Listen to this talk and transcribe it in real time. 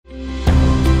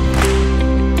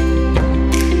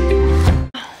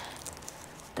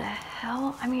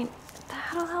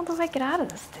I get out of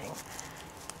this thing?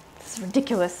 This is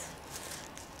ridiculous.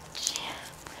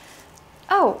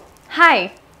 Oh,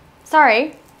 hi.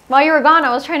 Sorry. While you were gone, I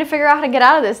was trying to figure out how to get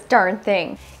out of this darn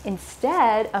thing.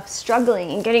 Instead of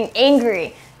struggling and getting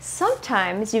angry,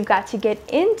 sometimes you've got to get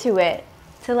into it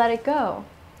to let it go.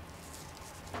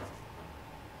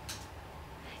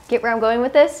 Get where I'm going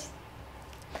with this?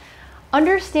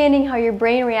 Understanding how your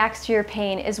brain reacts to your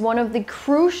pain is one of the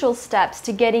crucial steps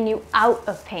to getting you out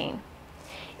of pain.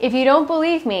 If you don't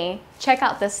believe me, check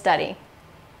out this study.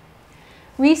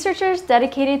 Researchers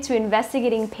dedicated to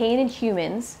investigating pain in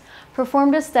humans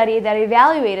performed a study that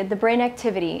evaluated the brain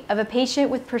activity of a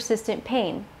patient with persistent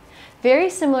pain, very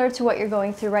similar to what you're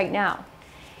going through right now.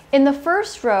 In the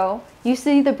first row, you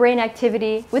see the brain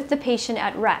activity with the patient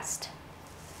at rest.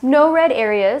 No red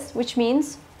areas, which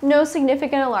means no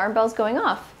significant alarm bells going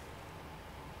off.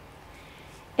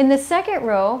 In the second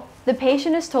row, the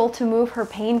patient is told to move her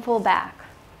painful back.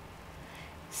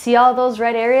 See all those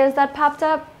red areas that popped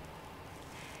up?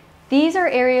 These are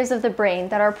areas of the brain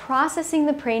that are processing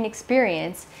the pain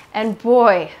experience, and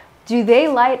boy, do they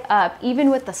light up even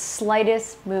with the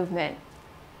slightest movement.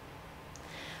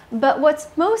 But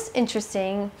what's most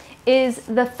interesting is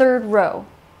the third row.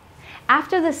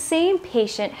 After the same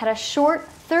patient had a short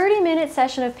 30-minute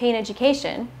session of pain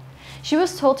education, she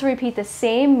was told to repeat the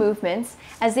same movements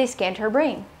as they scanned her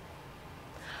brain.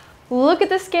 Look at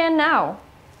the scan now.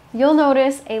 You'll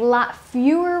notice a lot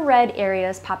fewer red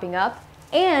areas popping up,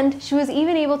 and she was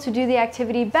even able to do the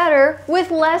activity better with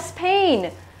less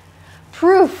pain.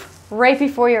 Proof right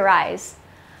before your eyes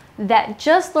that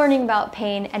just learning about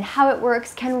pain and how it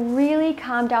works can really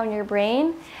calm down your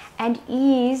brain and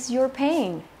ease your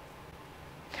pain.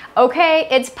 Okay,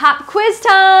 it's pop quiz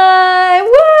time!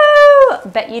 Woo!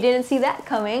 Bet you didn't see that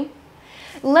coming.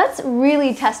 Let's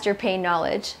really test your pain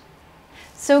knowledge.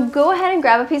 So go ahead and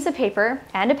grab a piece of paper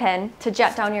and a pen to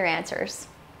jot down your answers.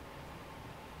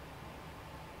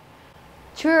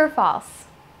 True or false?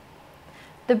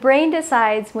 The brain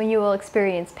decides when you will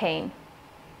experience pain.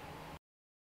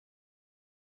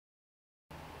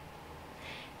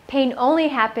 Pain only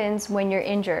happens when you're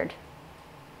injured.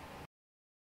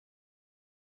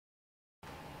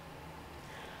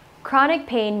 Chronic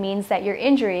pain means that your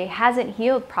injury hasn't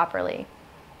healed properly.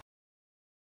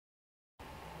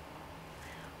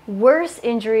 Worse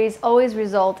injuries always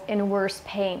result in worse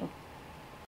pain.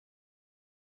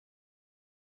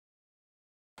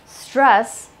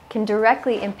 Stress can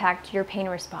directly impact your pain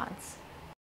response.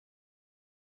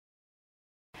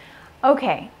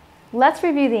 Okay, let's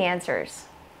review the answers.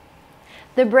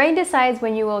 The brain decides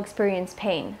when you will experience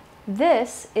pain.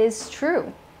 This is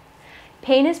true.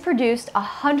 Pain is produced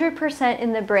 100%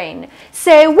 in the brain.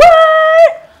 Say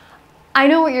what? I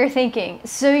know what you're thinking.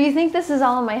 So you think this is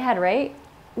all in my head, right?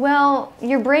 Well,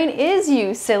 your brain is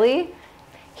you, silly.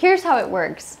 Here's how it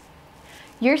works.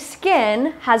 Your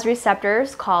skin has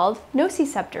receptors called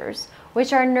nociceptors,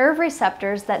 which are nerve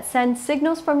receptors that send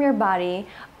signals from your body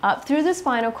up through the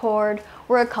spinal cord,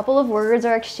 where a couple of words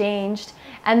are exchanged,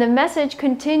 and the message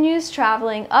continues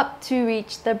traveling up to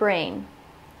reach the brain.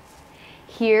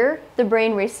 Here, the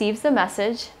brain receives the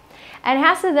message and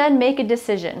has to then make a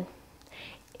decision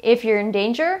if you're in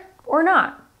danger or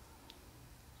not.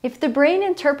 If the brain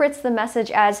interprets the message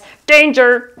as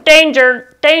danger,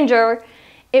 danger, danger,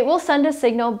 it will send a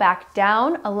signal back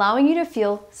down, allowing you to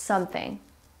feel something.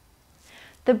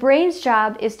 The brain's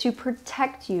job is to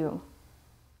protect you.